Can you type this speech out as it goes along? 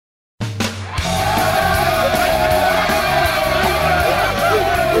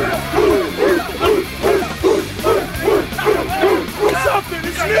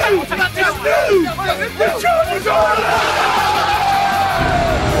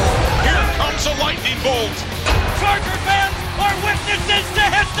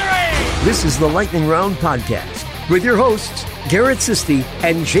This is the Lightning Round Podcast with your hosts, Garrett Sisti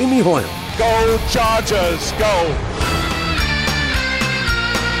and Jamie Hoyle. Go Chargers, go!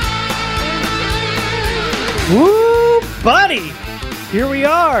 Woo, buddy! Here we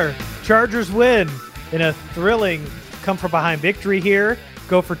are. Chargers win in a thrilling come-from-behind victory here.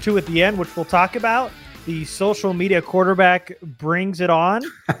 Go for two at the end, which we'll talk about. The social media quarterback brings it on.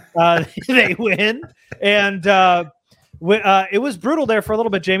 They win. And it was brutal there for a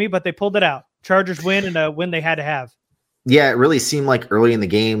little bit, Jamie, but they pulled it out. Chargers win, and a win they had to have. Yeah, it really seemed like early in the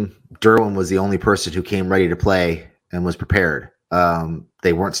game, Derwin was the only person who came ready to play and was prepared.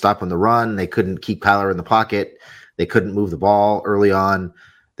 They weren't stopping the run. They couldn't keep Kyler in the pocket. They couldn't move the ball early on.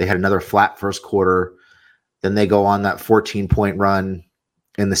 They had another flat first quarter. Then they go on that 14-point run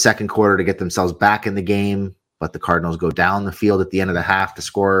in the second quarter to get themselves back in the game. But the Cardinals go down the field at the end of the half to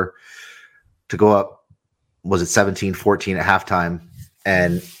score, to go up, was it 17-14 at halftime?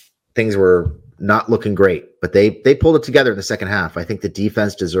 And things were not looking great. But they pulled it together in the second half. I think the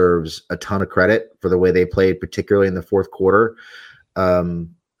defense deserves a ton of credit for the way they played, particularly in the fourth quarter.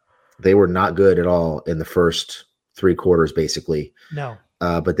 They were not good at all in the first three quarters, basically. No.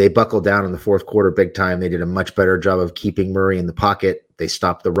 But they buckled down in the fourth quarter big time. They did a much better job of keeping Murray in the pocket. They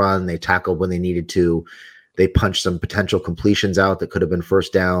stopped the run. They tackled when they needed to. They punched some potential completions out that could have been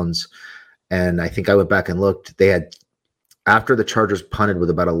first downs. And I think I went back and looked. They had, after the Chargers punted with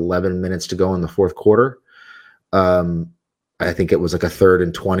about 11 minutes to go in the fourth quarter, I think it was like a 3rd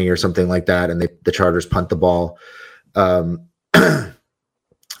and 20 or something like that. And the Chargers punt the ball.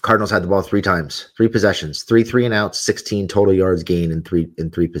 Cardinals had the ball 3 times, 3 possessions, 3 and outs, 16 total yards gained in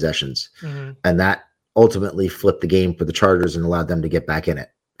three possessions. Mm-hmm. And that ultimately flipped the game for the Chargers and allowed them to get back in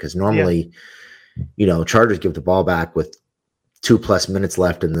it. Because normally, Chargers give the ball back with 2+ minutes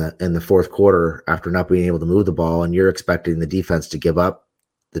left in the fourth quarter after not being able to move the ball, and you're expecting the defense to give up.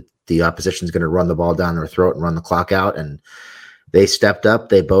 The opposition's going to run the ball down their throat and run the clock out, and they stepped up,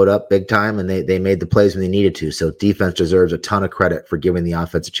 they bowed up big time, and they made the plays when they needed to. So defense deserves a ton of credit for giving the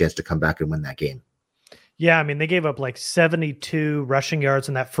offense a chance to come back and win that game. Yeah, I mean, they gave up like 72 rushing yards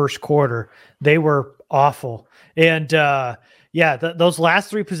in that first quarter. They were awful. And those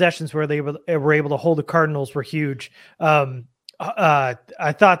last 3 possessions where they were able to hold the Cardinals were huge.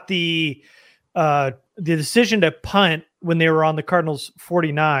 I thought the decision to punt when they were on the Cardinals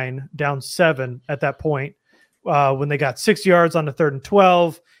 49, down 7 at that point, when they got 6 yards on the 3rd and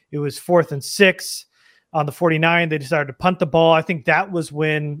 12, it was 4th and 6 on the 49. They decided to punt the ball. I think that was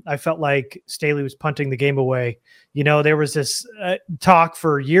when I felt like Staley was punting the game away. There was this talk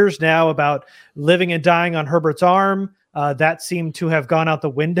for years now about living and dying on Herbert's arm. That seemed to have gone out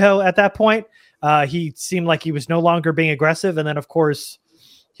the window at that point. He seemed like he was no longer being aggressive. And then, of course,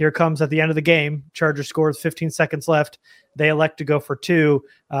 here comes at the end of the game. Chargers scores 15 seconds left. They elect to go for 2.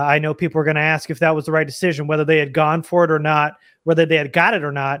 I know people are going to ask if that was the right decision, whether they had gone for it or not, whether they had got it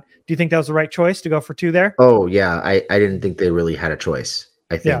or not. Do you think that was the right choice to go for 2 there? Oh, yeah. I didn't think they really had a choice.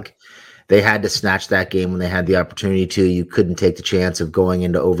 I think they had to snatch that game when they had the opportunity to. You couldn't take the chance of going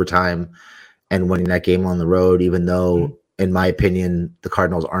into overtime and winning that game on the road, even though, in my opinion, the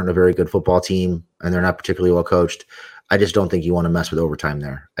Cardinals aren't a very good football team and they're not particularly well coached. I just don't think you want to mess with overtime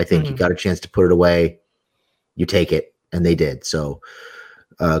there. I think you got a chance to put it away. You take it, and they did. So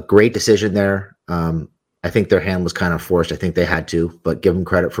great decision there. I think their hand was kind of forced. I think they had to, but give them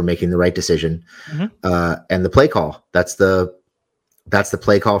credit for making the right decision. And the play call, that's the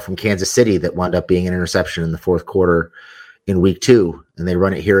play call from Kansas City that wound up being an interception in the fourth quarter in week 2. And they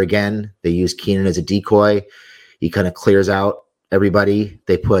run it here again. They use Keenan as a decoy. He kind of clears out everybody.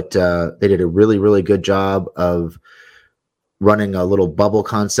 They did a really, really good job of running a little bubble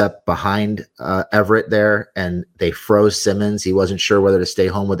concept behind Everett there, and they froze Simmons. He wasn't sure whether to stay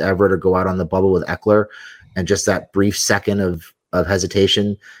home with Everett or go out on the bubble with Eckler. And just that brief second of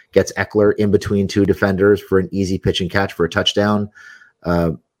hesitation gets Eckler in between 2 defenders for an easy pitch and catch for a touchdown.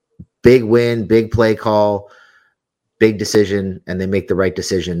 Big win, big play call, big decision, and they make the right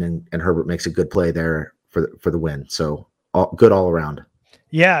decision, and Herbert makes a good play there for the win. So good all around.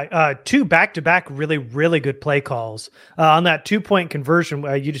 Yeah, 2 back-to-back really, really good play calls. On that 2-point conversion,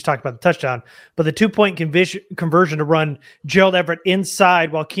 you just talked about the touchdown, but the 2-point conversion to run Gerald Everett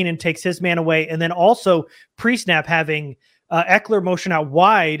inside while Keenan takes his man away, and then also pre-snap having Eckler motion out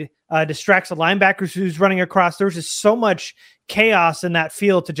wide, distracts the linebackers who's running across. There's just so much chaos in that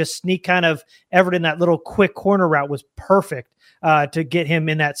field to just sneak kind of Everett in that little quick corner route was perfect. To get him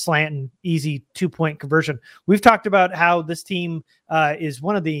in that slant and easy 2-point conversion. We've talked about how this team is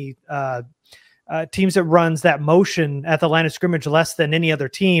one of the teams that runs that motion at the line of scrimmage less than any other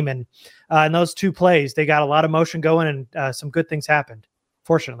team. And in those 2 plays, they got a lot of motion going and some good things happened,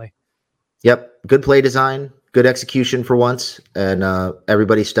 fortunately. Yep. Good play design, good execution for once. And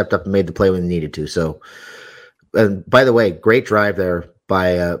everybody stepped up and made the play when they needed to. So, and by the way, great drive there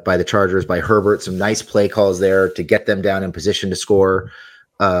by the Chargers, by Herbert. Some nice play calls there to get them down in position to score.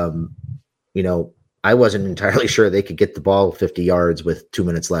 I wasn't entirely sure they could get the ball 50 yards with 2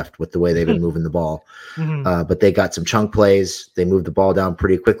 minutes left with the way they've been moving the ball. But they got some chunk plays. They moved the ball down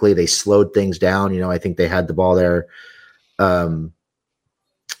pretty quickly. They slowed things down. I think they had the ball there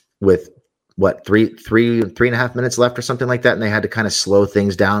with three and a half minutes left or something like that. And they had to kind of slow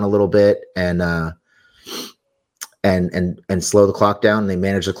things down a little bit and slow the clock down. And they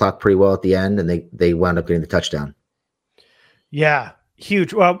managed the clock pretty well at the end, and they wound up getting the touchdown. Yeah.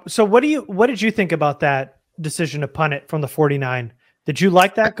 Huge. Well, so what did you think about that decision to punt it from the 49? Did you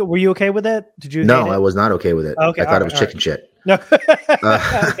like that? Were you okay with it? Did you? No, I was not okay with it. Okay, I thought it was chicken shit. No.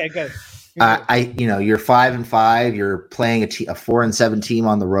 Okay, good. You're 5-5. You're playing a 4-7 team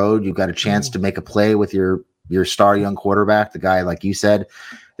on the road. You've got a chance to make a play with your star young quarterback, the guy, like you said,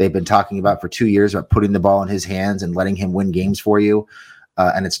 they've been talking about for 2 years about putting the ball in his hands and letting him win games for you.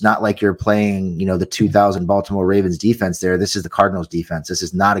 And it's not like you're playing, the 2000 Baltimore Ravens defense there. This is the Cardinals defense. This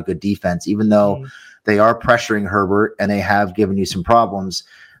is not a good defense. Even though they are pressuring Herbert and they have given you some problems,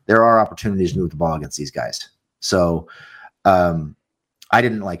 there are opportunities to move the ball against these guys. So I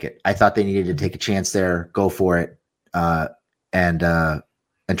didn't like it. I thought they needed to take a chance there, go for it, and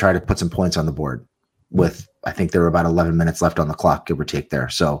try to put some points on the board with, I think there were about 11 minutes left on the clock, give or take there.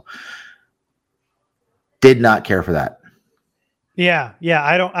 So did not care for that. Yeah.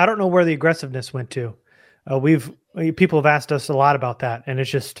 I don't know where the aggressiveness went to. People have asked us a lot about that, and it's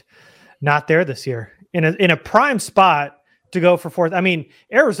just not there this year. In a prime spot to go for fourth. I mean,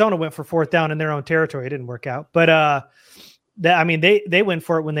 Arizona went for fourth down in their own territory. It didn't work out, but they went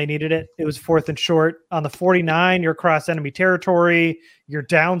for it when they needed it. It was 4th and short on the 49. You're across enemy territory. You're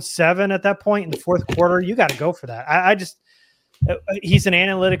down 7 at that point in the fourth quarter. You got to go for that. He's an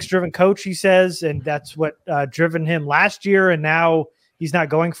analytics driven coach, he says, and that's what driven him last year. And now he's not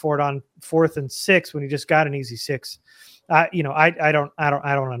going for it on 4th and 6 when he just got an easy 6. I don't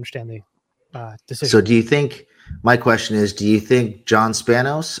understand the decision. So do you think, my question is, do you think John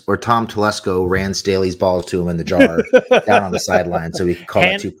Spanos or Tom Telesco ran Staley's ball to him in the jar down on the sideline so we could call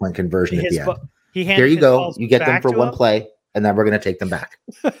a 2-point conversion at the end? Here you go. You get them for one play, and then we're going to take them back.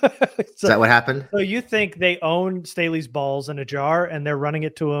 Is that what happened? So you think they own Staley's balls in a jar and they're running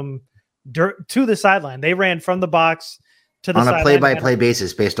it to him to the sideline? They ran from the box to the sideline. On a play-by-play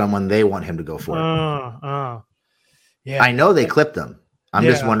basis based on when they want him to go for it. Yeah. I know they clipped them. I'm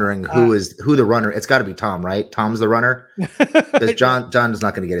just wondering who the runner. It's got to be Tom, right? Tom's the runner. Because John is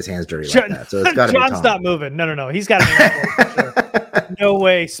not going to get his hands dirty like that. So it's got to be Tom. John's not moving. No. He's got to be no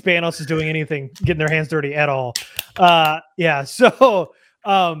way Spanos is doing anything, getting their hands dirty at all. So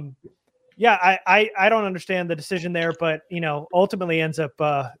I don't understand the decision there, but ultimately ends up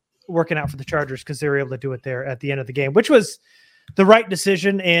working out for the Chargers because they were able to do it there at the end of the game, which was the right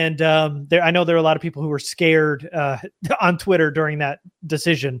decision. And I know there are a lot of people who were scared on Twitter during that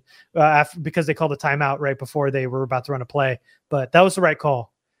decision because they called a timeout right before they were about to run a play. But that was the right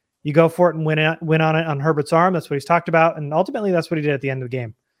call. You go for it and win on it on Herbert's arm. That's what he's talked about. And ultimately, that's what he did at the end of the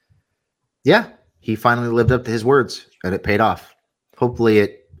game. Yeah, he finally lived up to his words, and it paid off. Hopefully,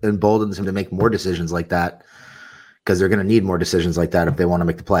 it emboldens him to make more decisions like that, because they're going to need more decisions like that if they want to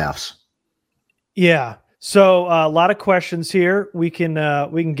make the playoffs. Yeah. So a lot of questions here. We can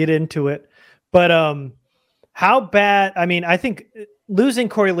get into it, but how bad? I mean, I think losing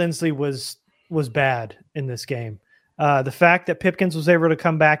Corey Linsley was bad in this game. The fact that Pipkins was able to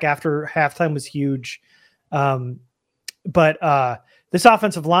come back after halftime was huge. But this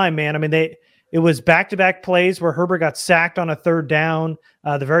offensive line, man, I mean, it was back-to-back plays where Herbert got sacked on a 3rd down.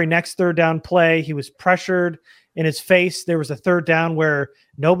 The very next 3rd down play, he was pressured in his face. There was a 3rd down where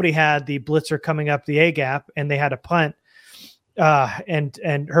nobody had the blitzer coming up the A gap and they had a punt.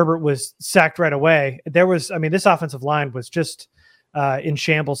 And Herbert was sacked right away. This offensive line was just in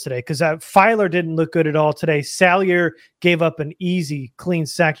shambles today because Filer didn't look good at all today. Salyer gave up an easy, clean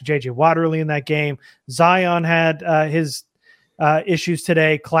sack to J.J. Watt early in that game. Zion had his issues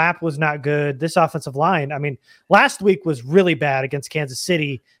today. Clapp was not good. This offensive line, I mean, last week was really bad against Kansas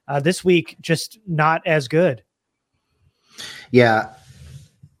City. This week, just not as good. Yeah.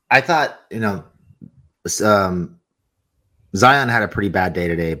 I thought, Zion had a pretty bad day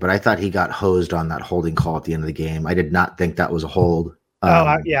today, but I thought he got hosed on that holding call at the end of the game. I did not think that was a hold.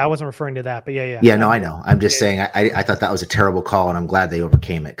 I wasn't referring to that, but yeah. Yeah, no, I know. I'm just saying I thought that was a terrible call, and I'm glad they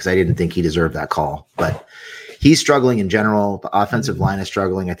overcame it because I didn't think he deserved that call. But he's struggling in general. The offensive line is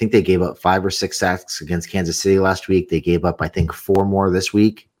struggling. I think they gave up 5 or 6 sacks against Kansas City last week. They gave up, I think, 4 more this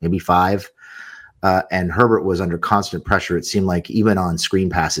week, maybe 5. and Herbert was under constant pressure. It seemed like even on screen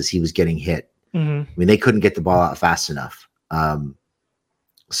passes, he was getting hit. I mean, they couldn't get the ball out fast enough.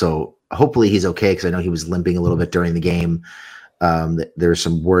 So hopefully he's okay, because I know he was limping a little bit during the game. There's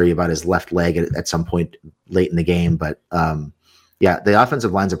some worry about his left leg at some point late in the game. But yeah, the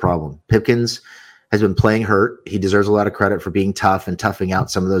offensive line's a problem. Pipkins has been playing hurt. He deserves a lot of credit for being tough and toughing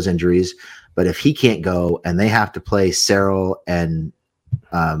out some of those injuries. But if he can't go and they have to play Serrell and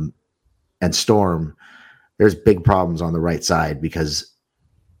Storm, there's big problems on the right side, because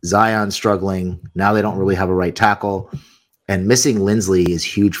Zion's struggling. Now they don't really have a right tackle. And missing Lindsley is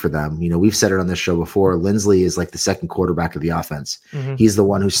huge for them. You know, we've said it on this show before. Lindsley is like the second quarterback of the offense. He's the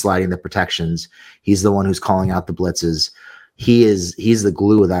one who's sliding the protections. He's the one who's calling out the blitzes. He's the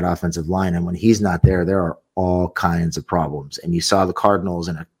glue of that offensive line. And when he's not there, there are all kinds of problems. And you saw the Cardinals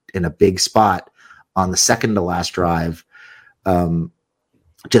in a big spot on the second to last drive,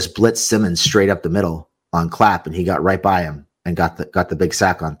 just blitz Simmons straight up the middle on Clapp, and he got right by him and got the big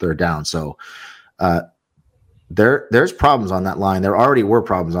sack on third down. So there's problems on that line. There already were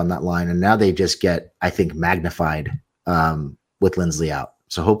problems on that line, and now they just get, I think, magnified with Lindsley out.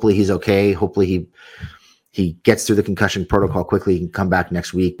 So hopefully he's okay. Hopefully he gets through the concussion protocol quickly. He can come back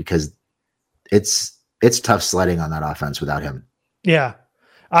next week, because it's tough sledding on that offense without him. Yeah.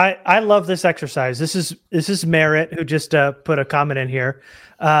 I love this exercise. This is Merritt, who just put a comment in here.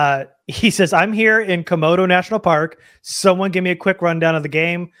 He says, I'm here in Komodo National Park. Someone give me a quick rundown of the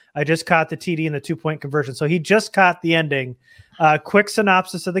game. I just caught the TD and the 2-point conversion. So he just caught the ending. Quick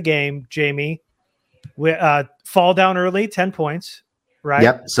synopsis of the game, Jamie. Fall down early, 10 points, right?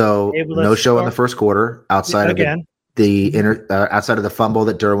 Yep. So no show in the first quarter outside of outside of the fumble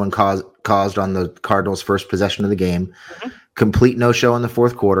that Derwin caused on the Cardinals' first possession of the game. Complete no show in the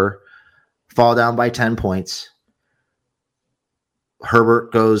fourth quarter. Fall down by 10 points.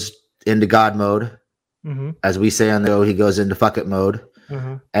 Herbert goes into God mode. As we say on the show, he goes into fuck it mode.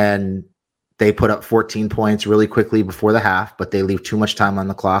 And they put up 14 points really quickly before the half, but they leave too much time on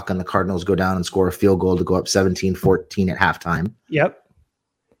the clock, and the Cardinals go down and score a field goal to go up 17-14 at halftime. Yep.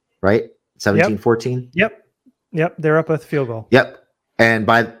 Right? 17-14? Yep. They're up with field goal. Yep. And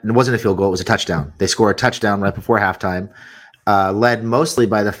it wasn't a field goal, it was a touchdown. They score a touchdown right before halftime. Led mostly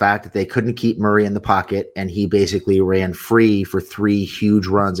by the fact that they couldn't keep Murray in the pocket, and he basically ran free for 3 huge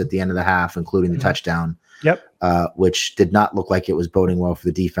runs at the end of the half, including the touchdown. Yep. Which did not look like it was boding well for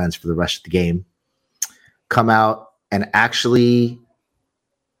the defense for the rest of the game. Come out and actually,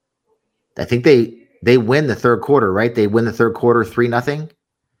 I think they win the third quarter, right? They win the third quarter 3-0.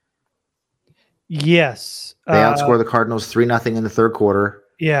 Yes. They outscore the Cardinals 3-0 in the third quarter.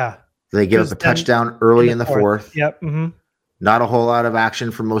 Yeah. They give up a touchdown early in the fourth. Yep. Not a whole lot of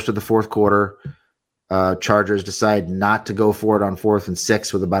action for most of the fourth quarter. Chargers decide not to go for it on 4th and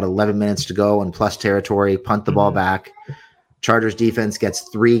 6 with about 11 minutes to go and plus territory, punt the ball back. Chargers defense gets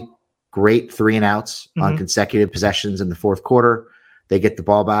 3 great 3-and-outs on consecutive possessions in the fourth quarter. They get the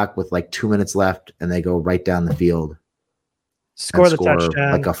ball back with like 2 minutes left, and they go right down the field. Score the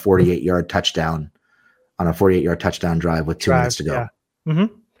touchdown. Like a 48-yard touchdown on a 48-yard touchdown drive with 2 minutes to go. Yeah.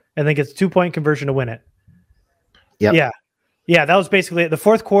 And then gets 2-point conversion to win it. Yep. Yeah, that was basically it. The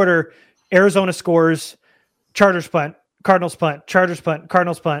fourth quarter, Arizona scores, Chargers punt, Cardinals punt, Chargers punt,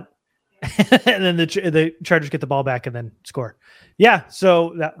 Cardinals punt, and then the Chargers get the ball back and then score. Yeah,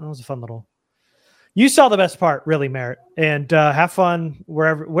 so that was a fun little. You saw the best part, really, Merritt, and have fun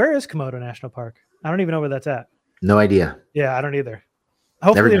wherever. Where is Komodo National Park? I don't even know where that's at. No idea. Yeah, I don't either.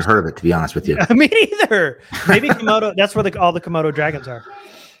 Never even heard of it, to be honest with you. Me neither. Maybe Komodo. That's where all the Komodo dragons are.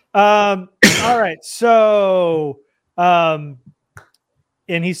 All right, so. And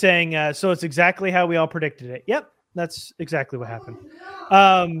he's saying, so it's exactly how we all predicted it. Yep, that's exactly what happened.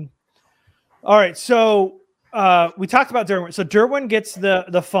 All right, so we talked about Derwin. So Derwin gets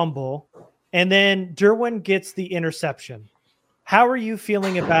the fumble, and then Derwin gets the interception. How are you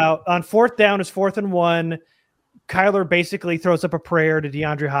feeling about on 4th down is 4th and 1? Kyler basically throws up a prayer to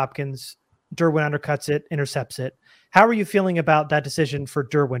DeAndre Hopkins. Derwin undercuts it, intercepts it. How are you feeling about that decision for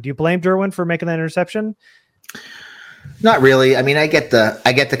Derwin? Do you blame Derwin for making that interception? Not really. I mean, I get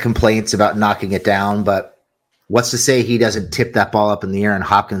the complaints about knocking it down, but what's to say he doesn't tip that ball up in the air and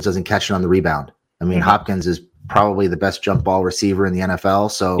Hopkins doesn't catch it on the rebound? I mean, Hopkins is probably the best jump ball receiver in the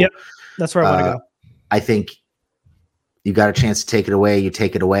NFL. So yep, that's where I want to go. I think you got a chance to take it away. You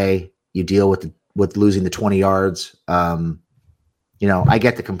take it away. You deal with losing the 20 yards. I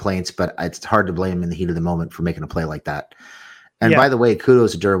get the complaints, but it's hard to blame him in the heat of the moment for making a play like that. And by the way,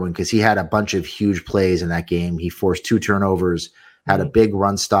 kudos to Derwin, because he had a bunch of huge plays in that game. He forced 2 turnovers, had a big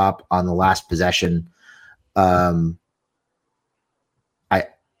run stop on the last possession.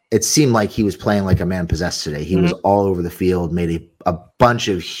 it seemed like he was playing like a man possessed today. He was all over the field, made a bunch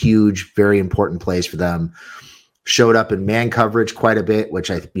of huge, very important plays for them. Showed up in man coverage quite a bit,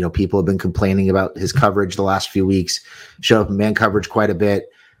 which people have been complaining about his coverage the last few weeks. Showed up in man coverage quite a bit.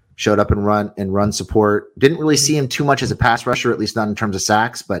 Showed up and run support. Didn't really see him too much as a pass rusher, at least not in terms of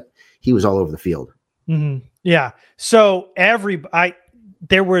sacks, but he was all over the field. Mm-hmm. Yeah. So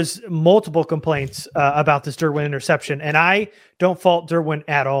there was multiple complaints about this Derwin interception, and I don't fault Derwin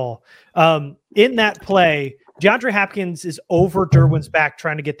at all. In that play, DeAndre Hopkins is over Derwin's back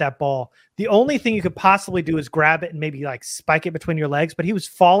trying to get that ball. The only thing you could possibly do is grab it and maybe like spike it between your legs, but he was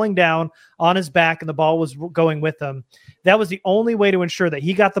falling down on his back and the ball was going with him. That was the only way to ensure that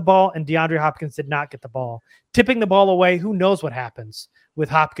he got the ball and DeAndre Hopkins did not get the ball. Tipping the ball away, who knows what happens with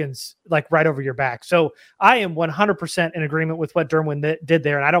Hopkins like right over your back. So I am 100% in agreement with what Derwin did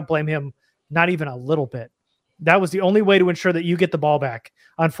there, and I don't blame him, not even a little bit. That was the only way to ensure that you get the ball back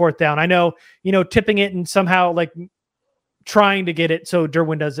on fourth down. I know, tipping it and somehow like trying to get it so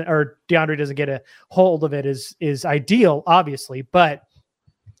Derwin doesn't or DeAndre doesn't get a hold of it is ideal, obviously. But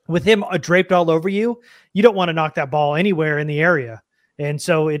with him draped all over you, you don't want to knock that ball anywhere in the area. And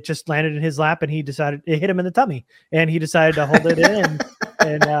so it just landed in his lap, and he decided it hit him in the tummy, and he decided to hold it in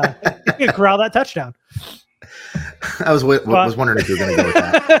and corral that touchdown. I was wondering if you were going to go with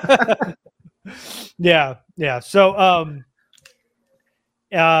that. Yeah. So, and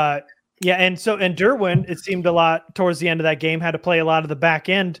Derwin, it seemed a lot towards the end of that game, had to play a lot of the back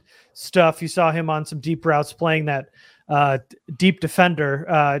end stuff. You saw him on some deep routes playing that deep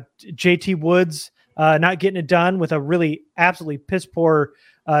defender. JT Woods not getting it done with a really absolutely piss poor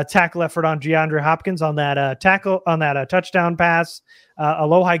tackle effort on DeAndre Hopkins on that touchdown pass.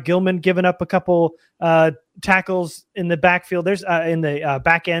 Alohi Gilman giving up a couple tackles in the backfield. There's in the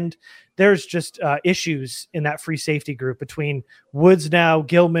back end. There's just issues in that free safety group between Woods now,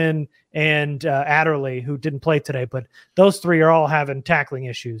 Gilman, and Adderley, who didn't play today. But those three are all having tackling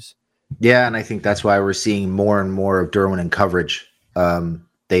issues. Yeah, and I think that's why we're seeing more and more of Derwin in coverage.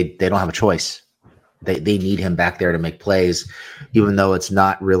 They don't have a choice. They need him back there to make plays, even though it's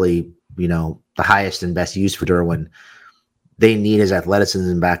not really, the highest and best use for Derwin. They need his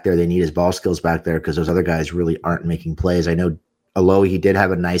athleticism back there. They need his ball skills back there because those other guys really aren't making plays. I know Alohi, he did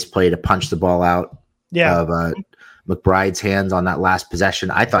have a nice play to punch the ball out of McBride's hands on that last possession.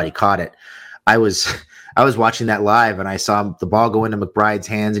 I thought he caught it. I was watching that live, and I saw the ball go into McBride's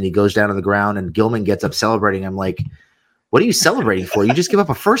hands, and he goes down to the ground, and Gilman gets up celebrating. I'm like, what are you celebrating for? You just give up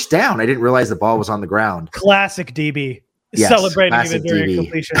a first down. I didn't realize the ball was on the ground. Classic DB. Yes, celebrating even during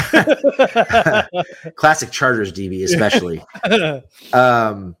completion. Classic Chargers DB, especially.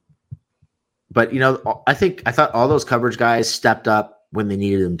 But I thought all those coverage guys stepped up when they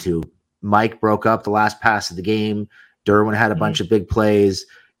needed them to. Mike broke up the last pass of the game. Derwin had a bunch of big plays.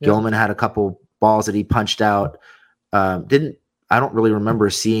 Gilman had a couple balls that he punched out. I don't really remember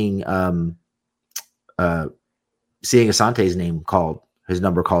seeing Asante's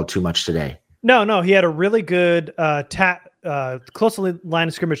number called too much today. No, he had a really good close to the line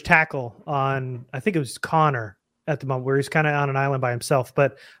of scrimmage tackle on, I think it was Connor at the moment, where he's kind of on an island by himself.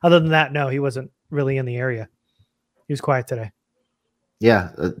 But other than that, no, he wasn't really in the area. He was quiet today. Yeah,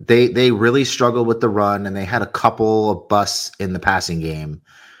 they really struggled with the run, and they had a couple of busts in the passing game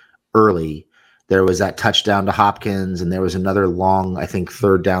early. There was that touchdown to Hopkins, and there was another long, I think,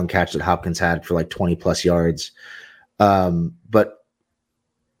 third down catch that Hopkins had for like 20 plus yards. But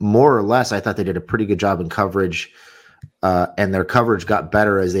more or less, I thought they did a pretty good job in coverage, and their coverage got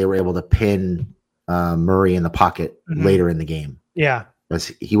better as they were able to pin Murray in the pocket later in the game. Yeah. As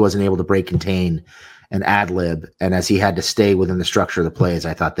he wasn't able to break contain and ad lib, and as he had to stay within the structure of the plays,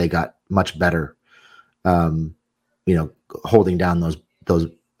 I thought they got much better, holding down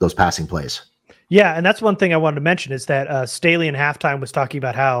those passing plays. Yeah, and that's one thing I wanted to mention is that Staley in halftime was talking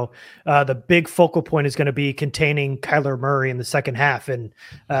about how the big focal point is going to be containing Kyler Murray in the second half. And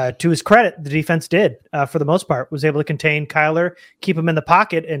to his credit, the defense did, for the most part, was able to contain Kyler, keep him in the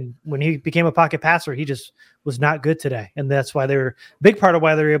pocket. And when he became a pocket passer, he just was not good today. And that's why big part of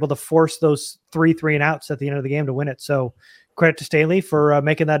why they were able to force those 3 and outs at the end of the game to win it. So credit to Staley for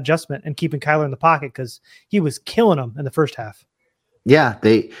making that adjustment and keeping Kyler in the pocket, because he was killing him in the first half. Yeah,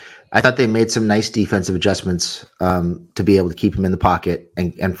 I thought they made some nice defensive adjustments to be able to keep him in the pocket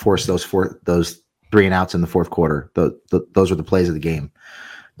and force those 3 and outs in the fourth quarter. Those were the plays of the game.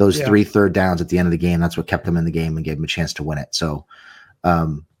 Those 3 third downs at the end of the game, that's what kept them in the game and gave them a chance to win it. So,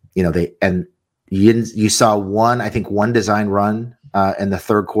 you saw one design run in the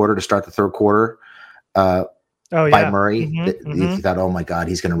third quarter to start the third quarter by Murray. You thought, oh my God,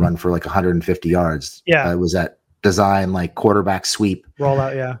 he's going to run for like 150 yards. Yeah, it was that design like quarterback sweep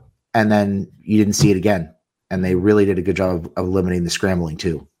rollout. and then you didn't see it again. And they really did a good job of limiting the scrambling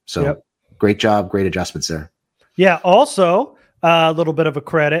too. So great job, great adjustments there. Yeah. Also, a little bit of a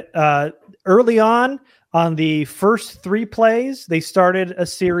credit. Early on the first 3 plays, they started a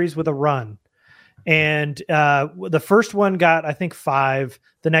series with a run. And the first one got, I think, 5.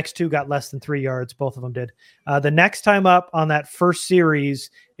 The next 2 got less than 3 yards. Both of them did. The next time up on that first series,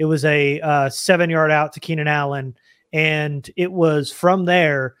 it was a 7-yard out to Keenan Allen. And it was from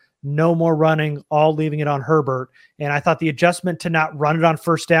there, no more running, all leaving it on Herbert. And I thought the adjustment to not run it on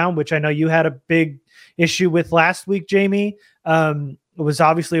first down, which I know you had a big issue with last week, Jamie, it was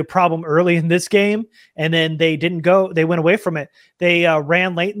obviously a problem early in this game. And then they went away from it. They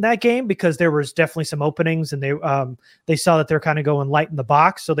ran late in that game because there was definitely some openings, and they saw that they're kind of going light in the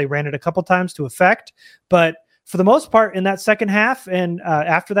box. So they ran it a couple times to effect. But for the most part, in that second half and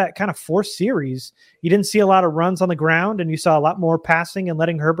after that kind of 4th series, you didn't see a lot of runs on the ground, and you saw a lot more passing and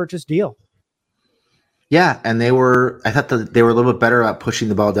letting Herbert just deal. Yeah, and I thought that they were a little bit better at pushing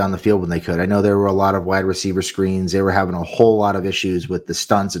the ball down the field when they could. I know there were a lot of wide receiver screens. They were having a whole lot of issues with the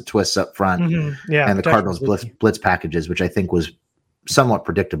stunts and twists up front, and the Cardinals blitz packages, which I think was somewhat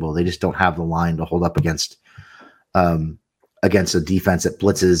predictable. They just don't have the line to hold up against a defense that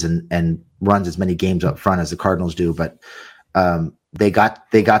blitzes and runs as many games up front as the Cardinals do. But they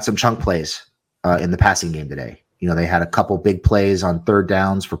got some chunk plays in the passing game today. You know, they had a couple big plays on 3rd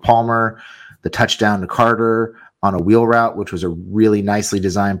downs for Palmer, the touchdown to Carter on a wheel route, which was a really nicely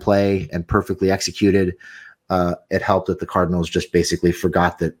designed play and perfectly executed. It helped that the Cardinals just basically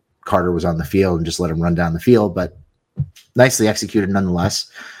forgot that Carter was on the field and just let him run down the field, but nicely executed nonetheless.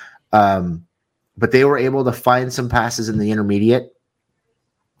 But they were able to find some passes in the intermediate.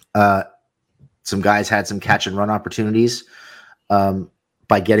 Some guys had some catch and run opportunities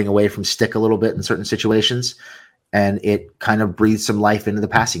by getting away from stick a little bit in certain situations, and it kind of breathed some life into the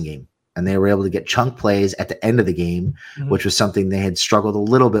passing game. And they were able to get chunk plays at the end of the game, which was something they had struggled a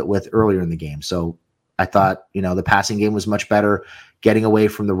little bit with earlier in the game. So I thought, the passing game was much better. Getting away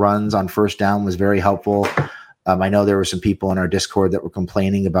from the runs on first down was very helpful. I know there were some people in our Discord that were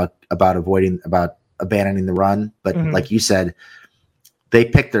complaining about abandoning the run, but like you said, they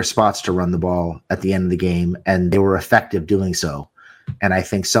picked their spots to run the ball at the end of the game, and they were effective doing so. And I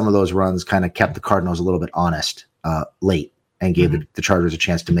think some of those runs kind of kept the Cardinals a little bit honest late, and gave the Chargers a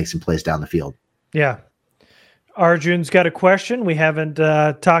chance to make some plays down the field. Yeah. Arjun's got a question. We haven't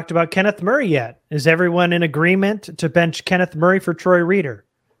talked about Kenneth Murray yet. Is everyone in agreement to bench Kenneth Murray for Troy Reeder?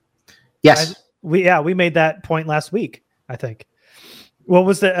 Yes. We made that point last week, I think. What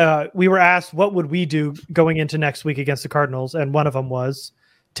was we were asked, what would we do going into next week against the Cardinals? And one of them was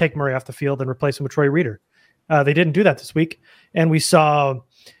take Murray off the field and replace him with Troy Reeder. They didn't do that this week. And we saw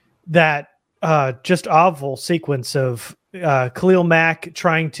that just awful sequence of Khalil Mack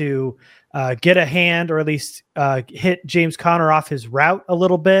trying to get a hand, or at least hit James Conner off his route a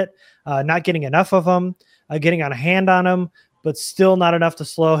little bit, not getting enough of him, getting on a hand on him, but still not enough to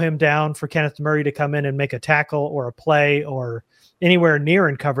slow him down for Kenneth Murray to come in and make a tackle or a play or anywhere near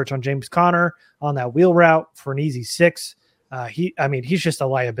in coverage on James Conner on that wheel route for an easy 6. He's just a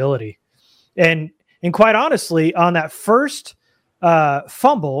liability. And quite honestly, on that first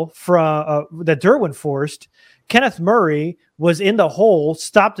fumble from that Derwin forced, Kenneth Murray was in the hole,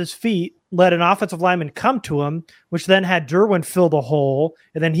 stopped his feet, let an offensive lineman come to him, which then had Derwin fill the hole,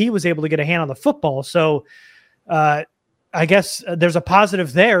 and then he was able to get a hand on the football. So I guess there's a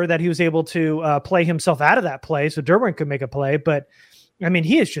positive there that he was able to play himself out of that play so Derwin could make a play. But,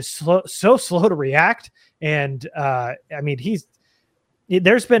 he is just so slow to react. And,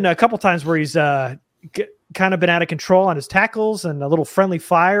 there's been a couple times where he's kind of been out of control on his tackles and a little friendly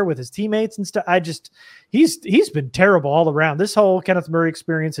fire with his teammates and stuff. He's been terrible all around. This whole Kenneth Murray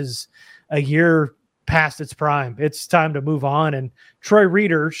experience is a year past its prime. It's time to move on. And Troy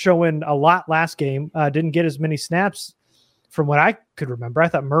Reeder, showing a lot last game, didn't get as many snaps from what I could remember. I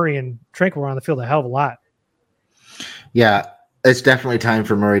thought Murray and Tranquill were on the field a hell of a lot. Yeah, it's definitely time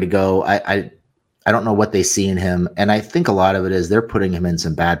for Murray to go. I don't know what they see in him, and I think a lot of it is they're putting him in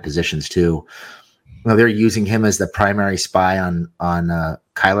some bad positions too. They're using him as the primary spy on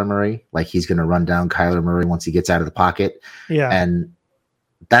Kyler Murray, like he's going to run down Kyler Murray once he gets out of the pocket. Yeah, and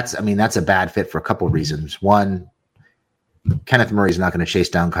that's a bad fit for a couple of reasons. One, Kenneth Murray is not going to chase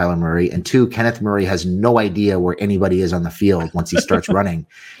down Kyler Murray, and 2, Kenneth Murray has no idea where anybody is on the field once he starts running.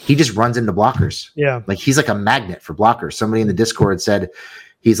 He just runs into blockers. Yeah, like he's like a magnet for blockers. Somebody in the Discord said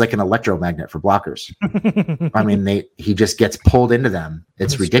he's like an electromagnet for blockers. He just gets pulled into them.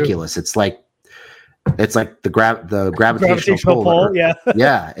 It's That's ridiculous. True. It's like the gravitational pull. Yeah.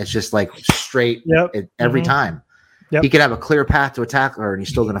 Yeah. It's just like straight every time. Yep. He could have a clear path to a tackler, and he's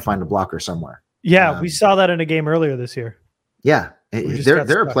still going to find a blocker somewhere. Yeah, we saw that in a game earlier this year. Yeah,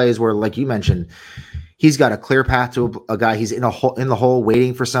 there are plays where, like you mentioned, he's got a clear path to a guy. He's in the hole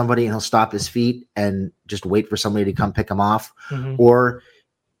waiting for somebody, and he'll stop his feet and just wait for somebody to come pick him off. Mm-hmm. Or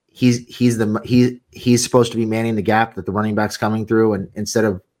he's supposed to be manning the gap that the running back's coming through, and instead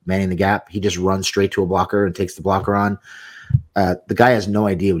of manning the gap, he just runs straight to a blocker and takes the blocker on. The guy has no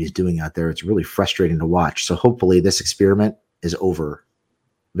idea what he's doing out there. It's really frustrating to watch. So hopefully this experiment is over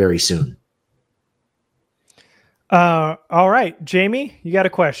very soon. All right, Jamie, you got a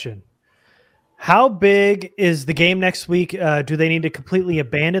question. How big is the game next week? Do they need to completely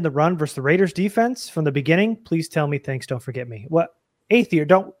abandon the run versus the Raiders defense from the beginning? Please tell me. Thanks. Don't forget me. What? Eighth year.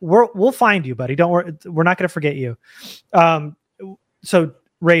 We'll find you, buddy. Don't worry. We're not going to forget you. So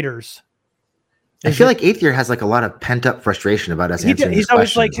Raiders. I feel like eighth year has like a lot of pent up frustration about us answering. He's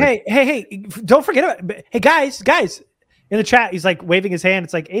always like, hey, don't forget about it. Hey, guys, in the chat, he's like waving his hand.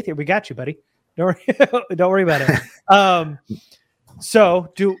 It's like, eighth year, we got you, buddy. Don't worry about it.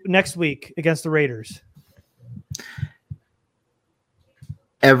 So do next week against the Raiders.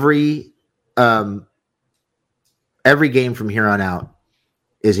 Every game from here on out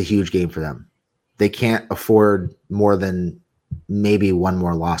is a huge game for them. They can't afford more than maybe one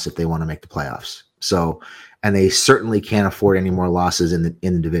more loss if they want to make the playoffs. So, and they certainly can't afford any more losses in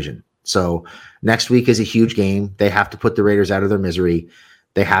the division. So next week is a huge game. They have to put the Raiders out of their misery.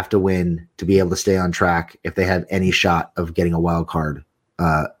 They have to win to be able to stay on track if they have any shot of getting a wild card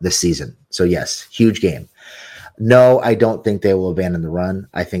this season. So yes, huge game. No, I don't think they will abandon the run.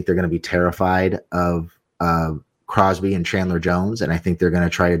 I think they're going to be terrified of Crosby and Chandler Jones, and I think they're going to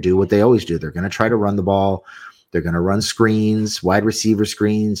try to do what they always do. They're going to try to run the ball. They're going to run screens, wide receiver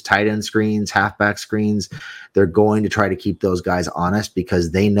screens, tight end screens, halfback screens. They're going to try to keep those guys honest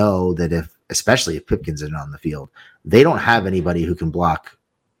because they know that especially if Pipkins isn't on the field, they don't have anybody who can block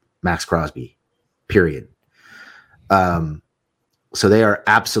Max Crosby, period. So they are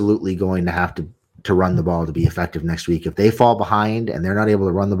absolutely going to have to run the ball to be effective next week. If they fall behind and they're not able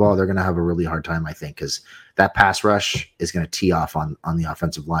to run the ball, they're going to have a really hard time, I think, because that pass rush is going to tee off on the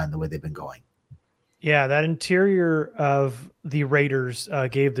offensive line the way they've been going. Yeah, that interior of the Raiders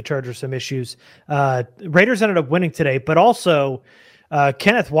gave the Chargers some issues. Raiders ended up winning today, but also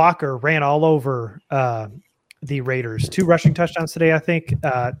Kenneth Walker ran all over the Raiders. 2 rushing touchdowns today, I think.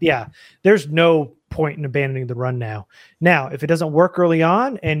 Yeah, there's no point in abandoning the run now. Now, if it doesn't work early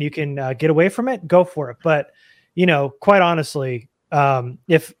on and you can get away from it, go for it. But, quite honestly,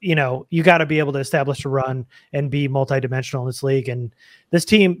 if, you got to be able to establish a run and be multidimensional in this league. And this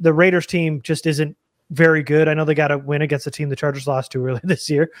team, the Raiders team, just isn't very good. I know they got to win against the team the Chargers lost to earlier this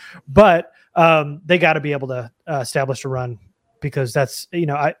year, but they got to be able to establish a run because that's,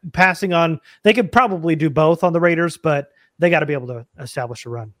 passing on, they could probably do both on the Raiders, but they got to be able to establish a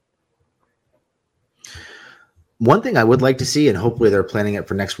run. One thing I would like to see, and hopefully they're planning it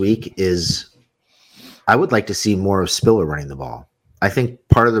for next week, is I would like to see more of Spiller running the ball. I think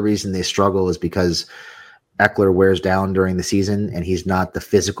part of the reason they struggle is because Eckler wears down during the season and he's not the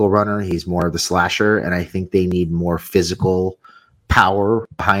physical runner. He's more of the slasher. And I think they need more physical power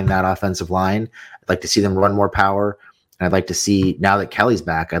behind that offensive line. I'd like to see them run more power. And I'd like to see, now that Kelly's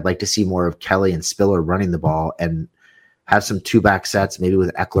back, I'd like to see more of Kelly and Spiller running the ball and have some 2-back sets, maybe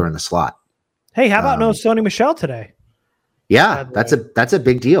with Eckler in the slot. Hey, how about no Sony Michel today? Yeah, that's a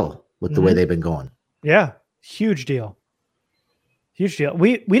big deal with the way they've been going. Yeah, huge deal. Huge deal.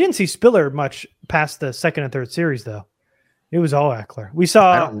 We didn't see Spiller much past the second and third series, though. It was all Eckler. Was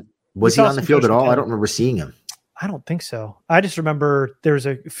he on the field at all? I don't remember seeing him. I don't think so. I just remember there was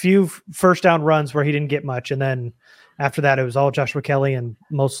a few first down runs where he didn't get much, and then after that, it was all Joshua Kelly and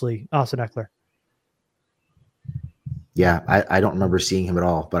mostly Austin Eckler. Yeah, I don't remember seeing him at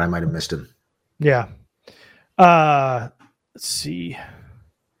all, but I might have missed him. Yeah. Let's see.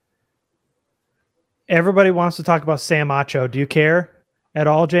 Everybody wants to talk about Sam Acho. Do you care at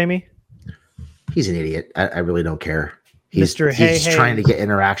all, Jamie? He's an idiot. I really don't care. He's trying to get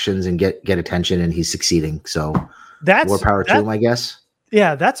interactions and get attention, and he's succeeding. So that's more power to him, I guess.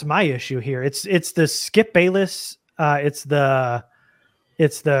 Yeah, that's my issue here. It's the Skip Bayless. It's the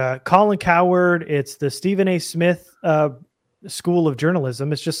Colin Cowherd. It's the Stephen A. Smith school of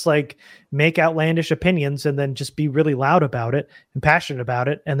journalism. It's just like make outlandish opinions and then just be really loud about it and passionate about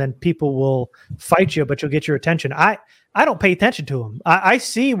it, and then people will fight you, but you'll get your attention. I don't pay attention to him. I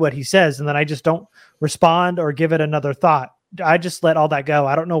see what he says, and then I just don't respond or give it another thought. I just let all that go.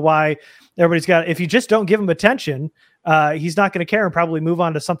 I don't know why everybody's got. If you just don't give him attention, he's not going to care and probably move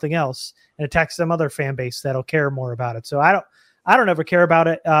on to something else and attack some other fan base that'll care more about it. So I don't ever care about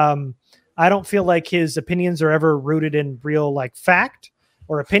it. I don't feel like his opinions are ever rooted in real like fact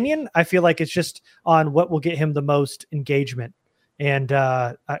or opinion. I feel like it's just on what will get him the most engagement. And,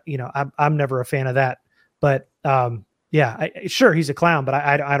 I'm never a fan of that. But sure, he's a clown, but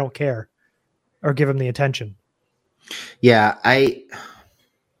I don't care or give him the attention. Yeah, I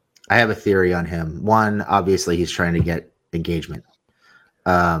have a theory on him. One, obviously, he's trying to get engagement.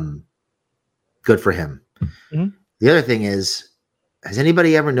 Good for him. Mm-hmm. The other thing is, has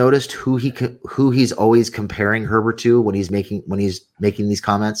anybody ever noticed who he's always comparing Herbert to when he's making these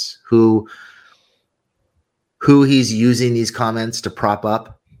comments? Who he's using these comments to prop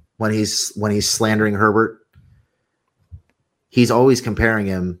up when he's slandering Herbert? He's always comparing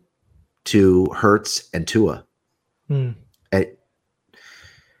him to Hurts and Tua. It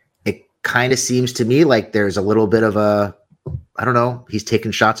kind of seems to me like there's a little bit of a, I don't know, he's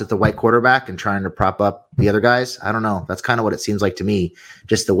taking shots at the white quarterback and trying to prop up the other guys. I don't know. That's kind of what it seems like to me,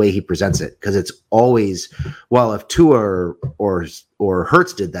 just the way he presents it. Because it's always, well, if Tua or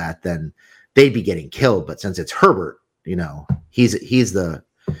Hurts did that, then they'd be getting killed. But since it's Herbert, he's the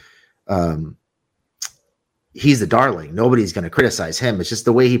darling. Nobody's going to criticize him. It's just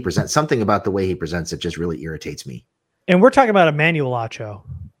the way he presents. Something about the way he presents it just really irritates me. And we're talking about Emmanuel Acho.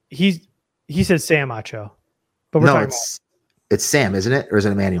 He said Sam Acho, but we're talking it's Sam, isn't it? Or is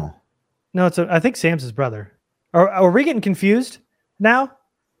it Emmanuel? No, I think Sam's his brother. Are we getting confused now?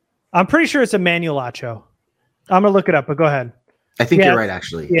 I'm pretty sure it's Emmanuel Acho. I'm gonna look it up, but go ahead. I think you're right,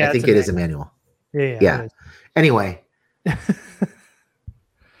 actually. Yeah, I think it is Emmanuel. Yeah. Anyway,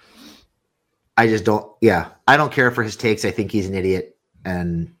 I just don't. Yeah, I don't care for his takes. I think he's an idiot,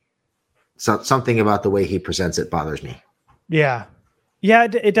 and something about the way he presents it bothers me. Yeah,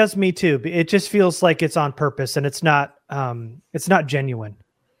 it does me too. It just feels like it's on purpose, and it's not genuine.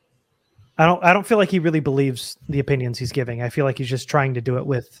 I don't feel like he really believes the opinions he's giving. I feel like he's just trying to do it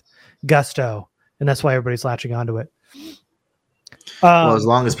with gusto, and that's why everybody's latching onto it. Well, as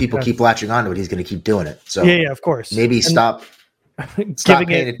long as people keep latching onto it, he's going to keep doing it. So yeah, of course. Maybe stop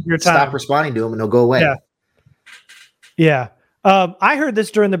giving it your time. Stop responding to him, and he'll go away. Yeah. I heard this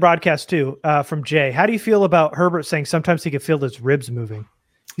during the broadcast too, from Jay. How do you feel about Herbert saying sometimes he could feel his ribs moving?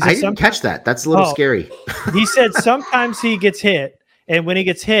 I didn't catch that. That's a little scary. He said sometimes he gets hit, and when he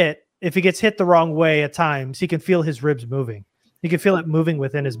gets hit, if he gets hit the wrong way at times, he can feel his ribs moving. He can feel it moving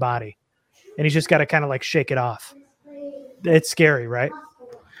within his body, and he's just got to kind of like shake it off. It's scary, right?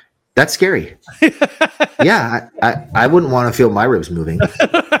 That's scary. Yeah, I wouldn't want to feel my ribs moving.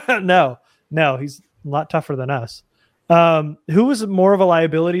 No, he's a lot tougher than us. Who was more of a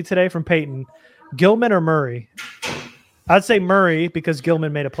liability today from Peyton, Gilman or Murray? I'd say Murray because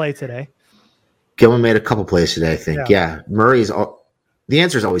Gilman made a play today. Gilman made a couple plays today, I think. Yeah. Murray's the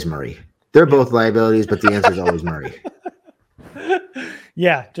answer is always Murray. They're both liabilities, but the answer is always Murray.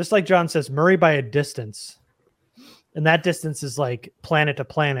 Yeah, just like John says, Murray by a distance. And that distance is like planet to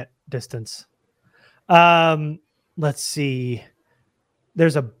planet distance. Let's see.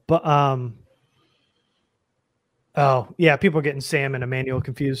 There's people are getting Sam and Emmanuel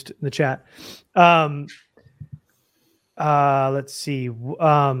confused in the chat. Let's see.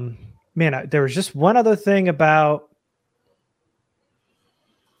 There was just one other thing about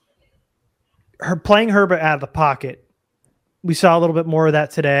her playing Herbert out of the pocket. We saw a little bit more of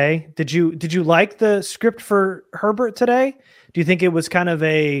that today. Did you like the script for Herbert today? Do you think it was kind of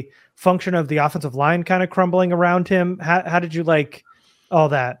a function of the offensive line kind of crumbling around him? How did you like all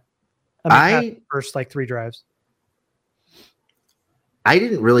that? First like 3 drives. I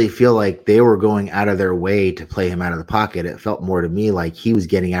didn't really feel like they were going out of their way to play him out of the pocket. It felt more to me like he was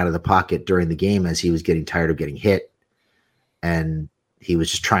getting out of the pocket during the game as he was getting tired of getting hit. And he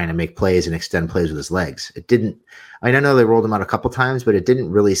was just trying to make plays and extend plays with his legs. It didn't, I know they rolled him out a couple times, but it didn't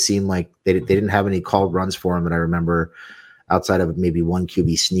really seem like they didn't have any called runs for him that I remember outside of maybe one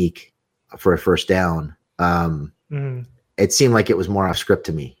QB sneak for a first down. It seemed like it was more off script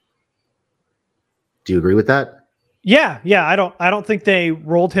to me. Do you agree with that? Yeah. I don't think they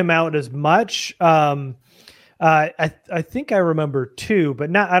rolled him out as much. I think I remember 2,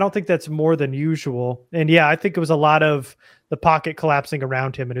 but I don't think that's more than usual. And yeah, I think it was a lot of the pocket collapsing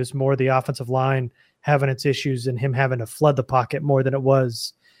around him. And it was more the offensive line having its issues and him having to flood the pocket more than it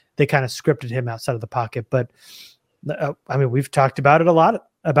was. They kind of scripted him outside of the pocket. But we've talked about it a lot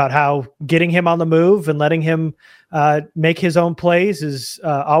about how getting him on the move and letting him make his own plays is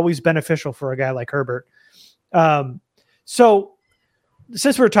always beneficial for a guy like Herbert. So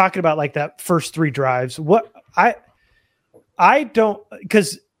since we're talking about like that first 3 drives, what I don't,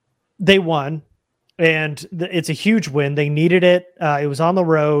 because they won and it's a huge win. They needed it. It was on the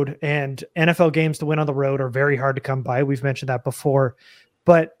road, and NFL games to win on the road are very hard to come by. We've mentioned that before,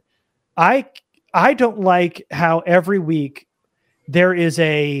 but I don't like how every week there is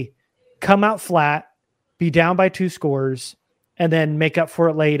a come out flat, be down by 2 scores, and then make up for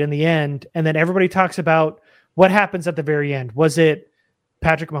it late in the end. And then everybody talks about what happens at the very end. Was it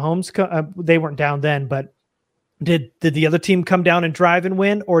Patrick Mahomes? They weren't down then, but did the other team come down and drive and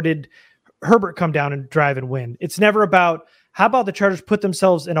win, or did Herbert come down and drive and win? It's never about how about the Chargers put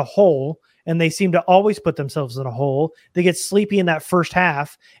themselves in a hole, and they seem to always put themselves in a hole. They get sleepy in that first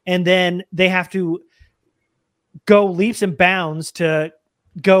half, and then they have to go leaps and bounds to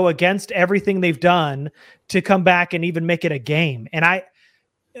go against everything they've done to come back and even make it a game. And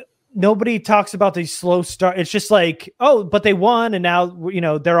nobody talks about these slow start. It's just like, oh, but they won, and now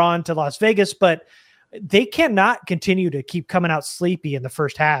they're on to Las Vegas, but they cannot continue to keep coming out sleepy in the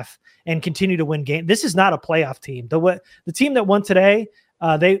first half and continue to win games. This is not a playoff team. The team that won today,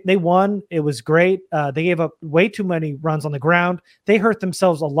 they won. It was great. They gave up way too many runs on the ground. They hurt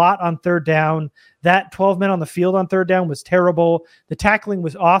themselves a lot on third down. That 12 men on the field on third down was terrible. The tackling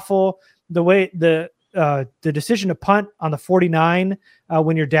was awful. The way the decision to punt on the 49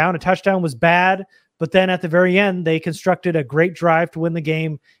 when you're down a touchdown was bad. But then at the very end, they constructed a great drive to win the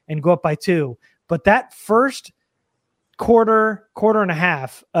game and go up by 2. But that first quarter and a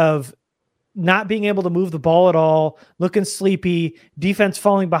half of not being able to move the ball at all, looking sleepy, defense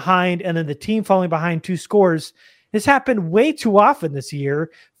falling behind, and then the team falling behind 2 scores has happened way too often this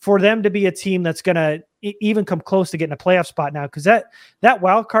year for them to be a team that's going to even come close to getting a playoff spot now. Because that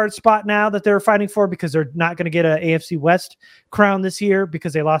wild card spot now that they're fighting for, because they're not going to get an AFC West crown this year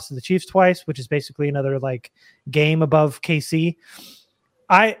because they lost to the Chiefs twice, which is basically another game above KC.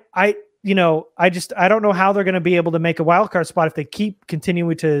 I don't know how they're going to be able to make a wild card spot if they keep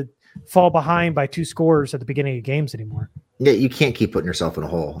continuing to fall behind by 2 scores at the beginning of games anymore. Yeah, you can't keep putting yourself in a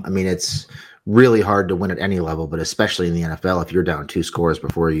hole. I mean, it's really hard to win at any level, but especially in the NFL, if you're down 2 scores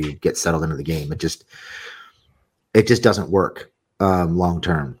before you get settled into the game, it just doesn't work long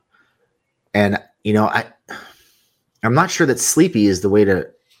term. And I'm not sure that sleepy is the way to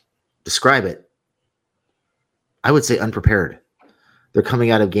describe it. I would say unprepared. They're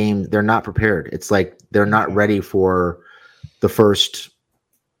coming out of game. They're not prepared. It's like they're not ready for the first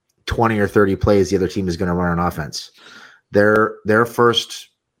 20 or 30 plays the other team is going to run on offense. Their first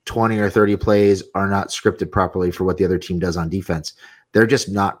 20 or 30 plays are not scripted properly for what the other team does on defense. They're just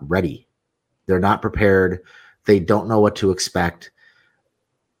not ready. They're not prepared. They don't know what to expect.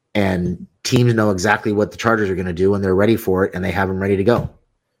 And teams know exactly what the Chargers are going to do, and they're ready for it, and they have them ready to go.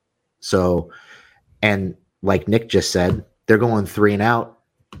 So, and like Nick just said, they're going 3 and out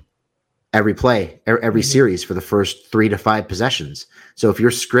every play, every series for the first 3 to 5 possessions. So if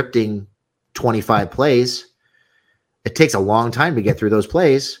you're scripting 25 plays, it takes a long time to get through those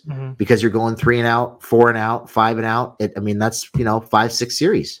plays because you're going 3 and out, 4 and out, 5 and out. That's 5-6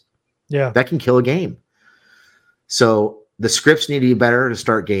 series. Yeah, that can kill a game. So the scripts need to be better to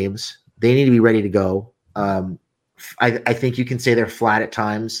start games. They need to be ready to go. I think you can say they're flat at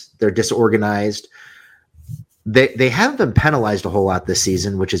times. They're disorganized. They haven't been penalized a whole lot this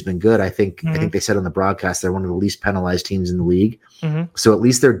season, which has been good. I think they said on the broadcast they're one of the least penalized teams in the league. So at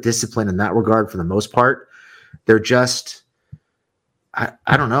least they're disciplined in that regard for the most part. They're just,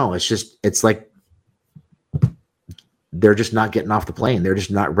 I don't know. It's like they're just not getting off the plane. They're just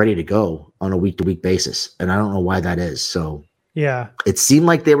not ready to go on a week-to-week basis. And I don't know why that is. So yeah, it seemed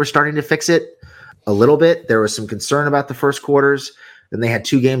like they were starting to fix it a little bit. There was some concern about the first quarters. Then they had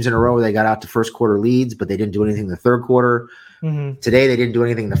 2 games in a row where they got out to first quarter leads, but they didn't do anything in the third quarter. Today, they didn't do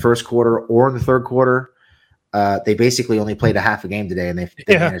anything in the first quarter or in the third quarter. They basically only played a half a game today, and they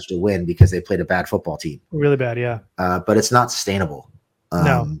managed to win because they played a bad football team. Really bad, yeah. But it's not sustainable.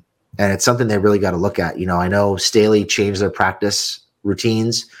 No. And it's something they really got to look at. I know Staley changed their practice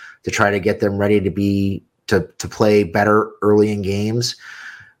routines to try to get them ready to play better early in games.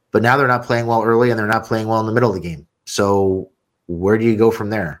 But now they're not playing well early, and they're not playing well in the middle of the game. So where do you go from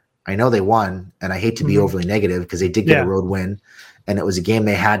there? I know they won, and I hate to be overly negative because they did get a road win, and it was a game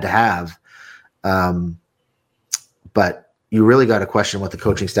they had to have. But you really got to question what the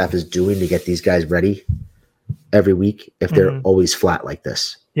coaching staff is doing to get these guys ready every week if they're always flat like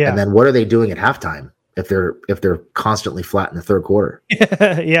this. Yeah. And then what are they doing at halftime if they're constantly flat in the third quarter?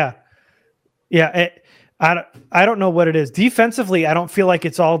 Yeah. I don't know what it is. Defensively, I don't feel like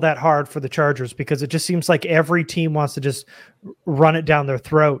it's all that hard for the Chargers because it just seems like every team wants to just run it down their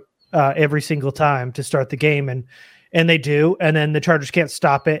throat every single time to start the game. And they do. And then the Chargers can't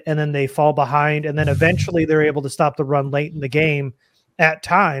stop it. And then they fall behind. And then eventually they're able to stop the run late in the game at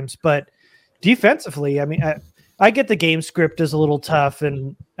times. But defensively, I mean, I get the game script is a little tough.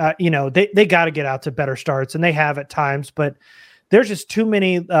 And, they got to get out to better starts. And they have at times. But there's just too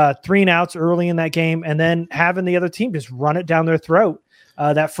many 3-and-outs early in that game, and then having the other team just run it down their throat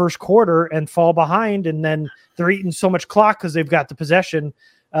that first quarter and fall behind, and then they're eating so much clock because they've got the possession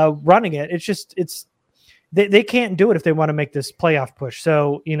running it. They can't do it if they want to make this playoff push.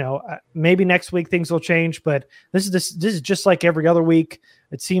 So, maybe next week things will change, but this is just like every other week,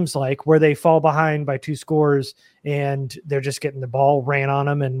 it seems like, where they fall behind by 2 scores and they're just getting the ball ran on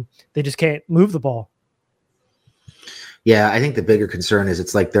them and they just can't move the ball. Yeah, I think the bigger concern is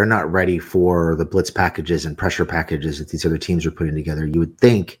it's like they're not ready for the blitz packages and pressure packages that these other teams are putting together. You would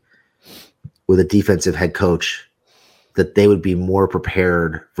think with a defensive head coach that they would be more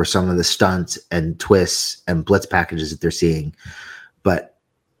prepared for some of the stunts and twists and blitz packages that they're seeing, but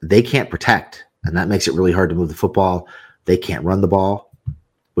they can't protect, and that makes it really hard to move the football. They can't run the ball,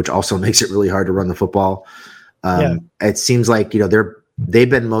 which also makes it really hard to run the football. It seems like, they've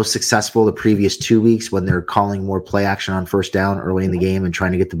been most successful the previous 2 weeks when they're calling more play action on first down early in the game and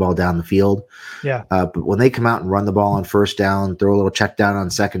trying to get the ball down the field. Yeah. But when they come out and run the ball on first down, throw a little check down on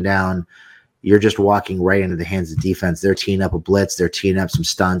second down, you're just walking right into the hands of defense. They're teeing up a blitz, they're teeing up some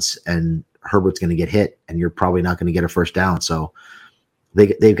stunts, and Herbert's going to get hit, and you're probably not going to get a first down. So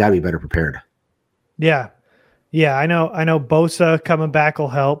they've got to be better prepared. Yeah. Yeah, I know Bosa coming back will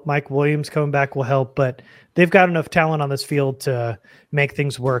help. Mike Williams coming back will help, but they've got enough talent on this field to make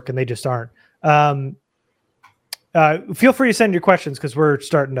things work, and they just aren't. Feel free to send your questions because we're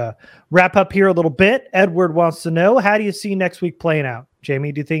starting to wrap up here a little bit. Edward wants to know, how do you see next week playing out?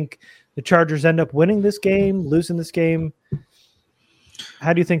 Jamie, do you think the Chargers end up winning this game, losing this game?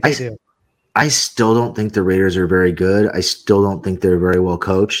 How do you think they do? I still don't think the Raiders are very good. I still don't think they're very well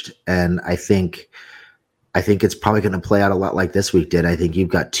coached, and I think it's probably going to play out a lot like this week did. I think you've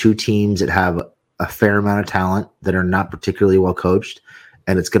got 2 teams that have a fair amount of talent that are not particularly well coached,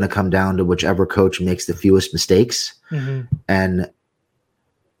 and it's going to come down to whichever coach makes the fewest mistakes. Mm-hmm. And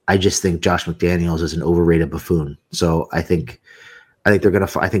I just think Josh McDaniels is an overrated buffoon. So I think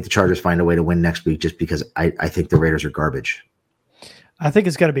the Chargers find a way to win next week just because I think the Raiders are garbage. I think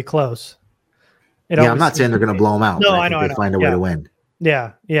it's going to be close. I'm not saying they're going to blow them out. No, but I know. They find a way to win.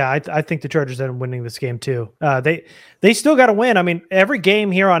 Yeah. I think the Chargers end up winning this game too. They still got to win. I mean, every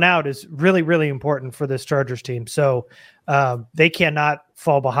game here on out is really, really important for this Chargers team. So they cannot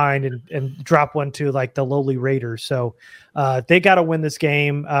fall behind and drop one to like the lowly Raiders. So they got to win this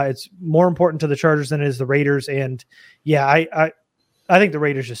game. It's more important to the Chargers than it is the Raiders. And I think the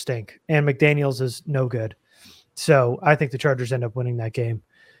Raiders just stink, and McDaniels is no good. So I think the Chargers end up winning that game.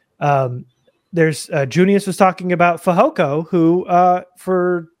 There's Junius was talking about Fehoko, who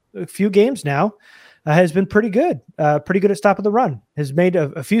for a few games now has been pretty good at stopping the run. Has made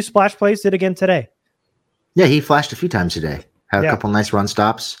a few splash plays, did again today. Yeah, he flashed a few times today. Had a couple nice run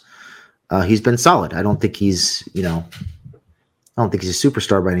stops. He's been solid. I don't think he's a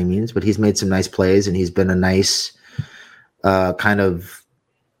superstar by any means, but he's made some nice plays, and he's been a nice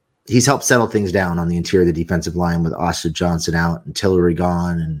he's helped settle things down on the interior of the defensive line with Austin Johnson out and Tillery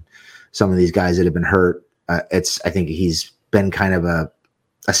gone and some of these guys that have been hurt. I think he's been kind of a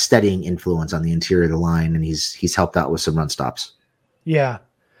steadying influence on the interior of the line, and he's helped out with some run stops. Yeah.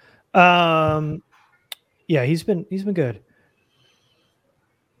 He's been good.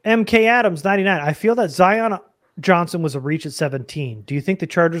 MK Adams 99. I feel that Zion Johnson was a reach at 17. Do you think the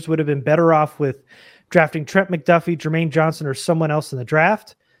Chargers would have been better off with drafting Trent McDuffie, Jermaine Johnson, or someone else in the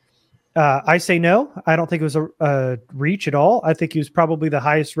draft? I say no. I don't think it was a reach at all. I think he was probably the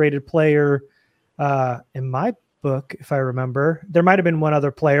highest rated player in my book, if I remember. There might have been one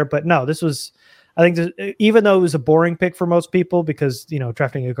other player, but no, this was, I think even though it was a boring pick for most people because,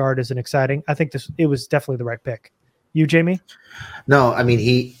 drafting a guard isn't exciting, I think it was definitely the right pick. You, Jamie? No, I mean,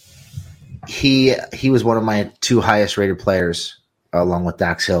 he was one of my 2 highest rated players along with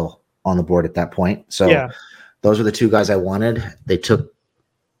Dax Hill on the board at that point. So those were the 2 guys I wanted. They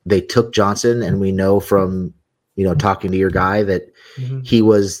took Johnson, and we know from, talking to your guy that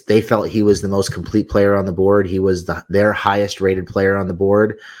they felt he was the most complete player on the board. He was their highest rated player on the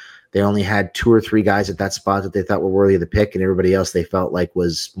board. They only had 2 or 3 guys at that spot that they thought were worthy of the pick, and everybody else they felt like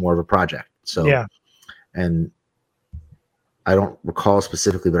was more of a project. So, and I don't recall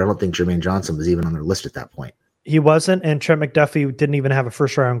specifically, but I don't think Jermaine Johnson was even on their list at that point. He wasn't, and Trent McDuffie didn't even have a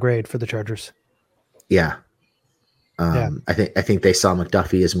first-round grade for the Chargers. Yeah. I think they saw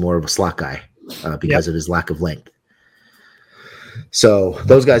McDuffie as more of a slot guy because of his lack of length. So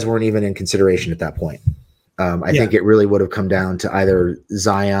those guys weren't even in consideration at that point. I think it really would have come down to either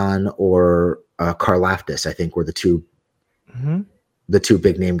Zion or Karlaftis, I think, were the two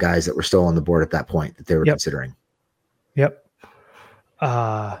big name guys that were still on the board at that point that they were considering. Yep.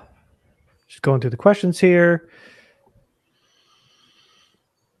 Just going through the questions here.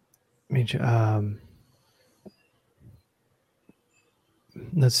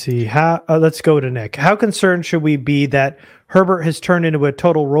 Let's see. Let's go to Nick. How concerned should we be that Herbert has turned into a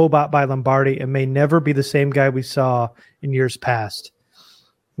total robot by Lombardi and may never be the same guy we saw in years past?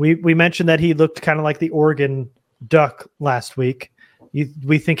 We mentioned that he looked kind of like the Oregon Duck last week.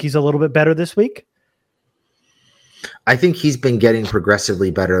 We think he's a little bit better this week? I think he's been getting progressively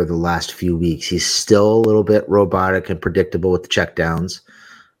better the last few weeks. He's still a little bit robotic and predictable with the checkdowns.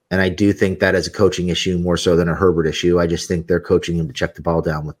 And I do think that is a coaching issue more so than a Herbert issue. I just think they're coaching him to check the ball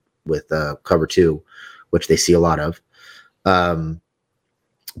down with cover two, which they see a lot of. But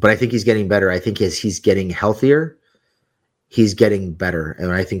I think he's getting better. I think as he's getting healthier, he's getting better.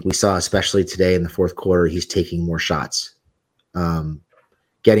 And I think we saw, especially today in the fourth quarter, he's taking more shots,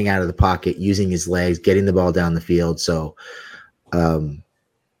 getting out of the pocket, using his legs, getting the ball down the field. So I'm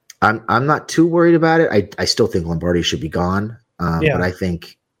not too worried about it. I still think Lombardi should be gone. But I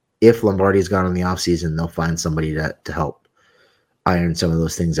think if Lombardi's gone in the offseason, they'll find somebody to help iron some of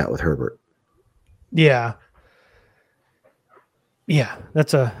those things out with Herbert. Yeah. Yeah,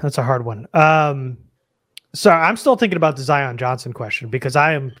 that's a hard one. So I'm still thinking about the Zion Johnson question because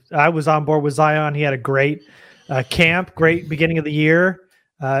I was on board with Zion. He had a great camp, great beginning of the year.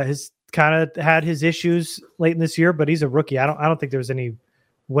 His kind of had his issues late in this year, but he's a rookie. I don't think there's any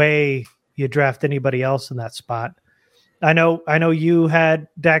way you draft anybody else in that spot. I know you had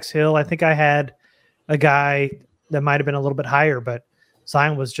Dax Hill. I think I had a guy that might have been a little bit higher, but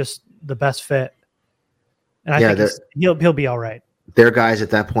Zion was just the best fit. And I think he'll be all right. Their guys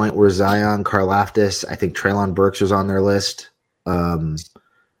at that point were Zion, Karlaftis. I think Treylon Burks was on their list. And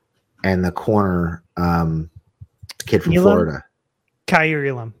the corner kid from Florida. Kaiir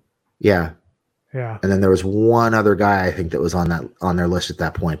Elam. Yeah. Yeah. And then there was one other guy I think that was on their list at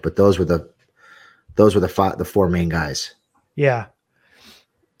that point, but those were the four main guys. Yeah.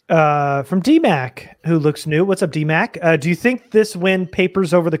 From DMAC, who looks new. What's up, DMAC? Do you think this win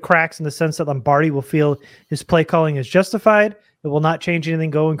papers over the cracks in the sense that Lombardi will feel his play calling is justified? It will not change anything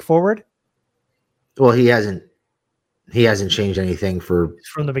going forward? Well, he hasn't changed anything from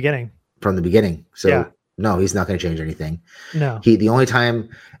the beginning. So no, he's not going to change anything. No. The only time,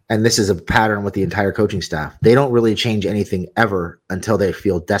 and this is a pattern with the entire coaching staff, they don't really change anything ever until they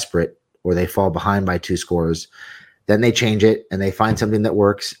feel desperate or they fall behind by 2 scores. Then they change it and they find something that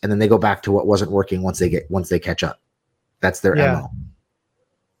works, and then they go back to what wasn't working once they catch up. That's their MO.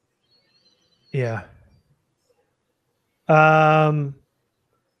 Yeah.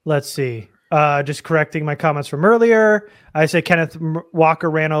 Let's see. Just correcting my comments from earlier. I said Kenneth Walker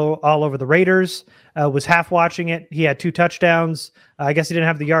ran all over the Raiders. Was half watching it. He had 2 touchdowns. I guess he didn't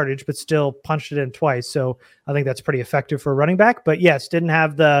have the yardage, but still punched it in twice. So I think that's pretty effective for a running back. But yes, didn't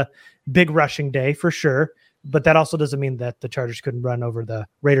have the big rushing day for sure. But that also doesn't mean that the Chargers couldn't run over the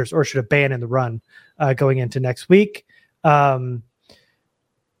Raiders or should abandon the run going into next week.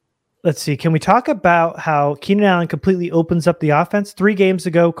 Let's see. Can we talk about how Keenan Allen completely opens up the offense? 3 games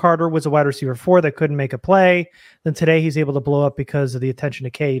ago, Carter was a wide receiver 4 that couldn't make a play. Then today he's able to blow up because of the attention to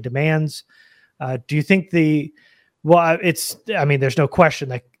K he demands. Do you think there's no question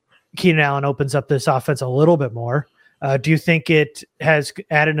that Keenan Allen opens up this offense a little bit more. Do you think it has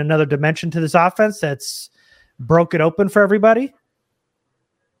added another dimension to this offense that's broke it open for everybody?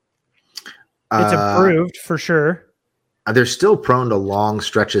 It's improved for sure. They're still prone to long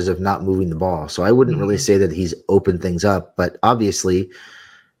stretches of not moving the ball. So I wouldn't really say that he's opened things up, but obviously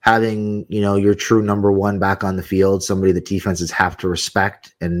having, your true number 1 back on the field, somebody that defenses have to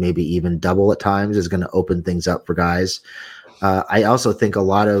respect and maybe even double at times, is going to open things up for guys. I also think a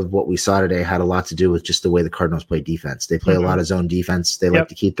lot of what we saw today had a lot to do with just the way the Cardinals play defense. They play a lot of zone defense. They like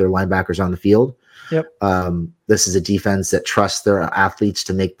to keep their linebackers on the field. Yep. This is a defense that trusts their athletes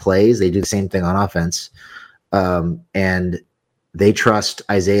to make plays. They do the same thing on offense. And they trust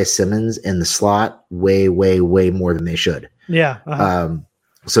Isaiah Simmons in the slot way, way, way more than they should. Yeah.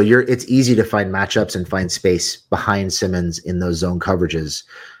 So it's easy to find matchups and find space behind Simmons in those zone coverages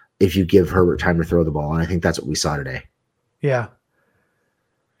if you give Herbert time to throw the ball. And I think that's what we saw today. Yeah.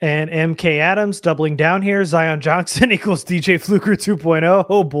 And MK Adams doubling down here. Zion Johnson equals DJ Fluker 2.0.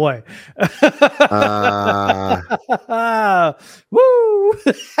 Oh boy. Woo.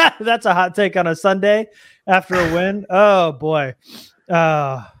 That's a hot take on a Sunday after a win. Oh boy.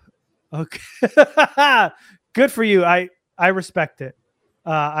 Okay. Good for you. I respect it.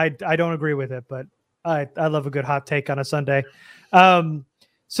 I don't agree with it, but I love a good hot take on a Sunday.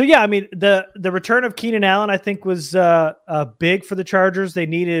 So yeah, I mean, the return of Keenan Allen, I think, was big for the Chargers. They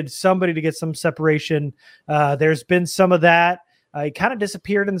needed somebody to get some separation. There's been some of that. He kind of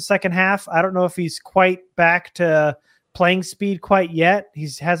disappeared in the second half. I don't know if he's quite back to playing speed quite yet. He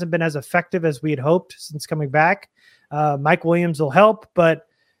hasn't been as effective as we had hoped since coming back. Mike Williams will help, but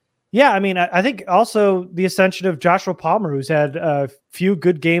yeah, I mean, I think also the ascension of Joshua Palmer, who's had a few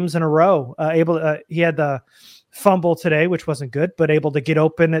good games in a row. He had the fumble today, which wasn't good, but able to get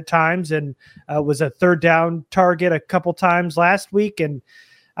open at times, and was a third down target a couple times last week. And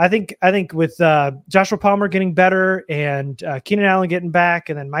I think with Joshua Palmer getting better and Keenan Allen getting back,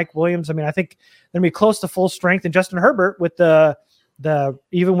 and then Mike Williams, I mean, I think they're gonna be close to full strength. And Justin Herbert with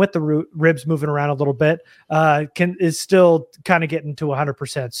even with the ribs moving around a little bit, is still kind of getting to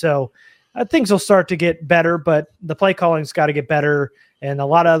 100%. So things will start to get better, but the play calling's got to get better, and a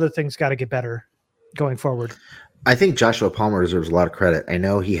lot of other things got to get better going forward. I think Joshua Palmer deserves a lot of credit. I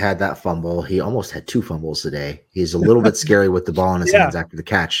know he had that fumble. He almost had 2 fumbles today. He's a little bit scary with the ball in his hands after the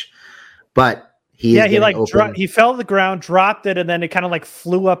catch, but he fell to the ground, dropped it, and then it kind of like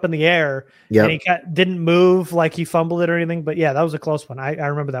flew up in the air. Yeah, and he didn't move like he fumbled it or anything. But yeah, that was a close one. I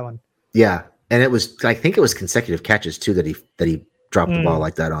remember that one. Yeah, and I think it was consecutive catches too that he dropped the ball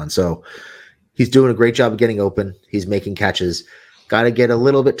like that on. So he's doing a great job of getting open. He's making catches. Got to get a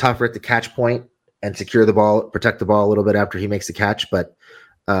little bit tougher at the catch point and secure the ball, protect the ball a little bit after he makes the catch. But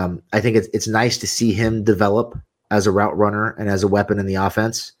I think it's nice to see him develop as a route runner and as a weapon in the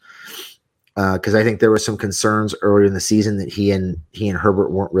offense. Because I think there were some concerns earlier in the season that he and Herbert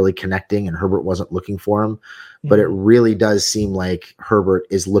weren't really connecting, and Herbert wasn't looking for him. But it really does seem like Herbert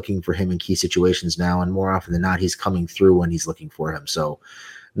is looking for him in key situations now, and more often than not, he's coming through when he's looking for him. So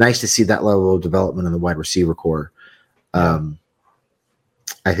nice to see that level of development in the wide receiver core.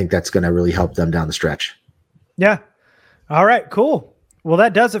 I think that's going to really help them down the stretch. Yeah. All right, cool. Well,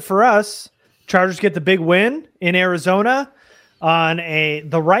 that does it for us. Chargers get the big win in Arizona on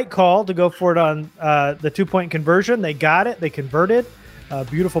the right call to go for it on the 2-point conversion. They got it. They converted.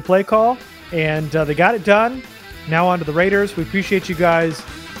 Beautiful play call, and they got it done. Now on to the Raiders. We appreciate you guys.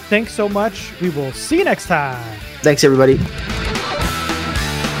 Thanks so much. We will see you next time. Thanks, everybody.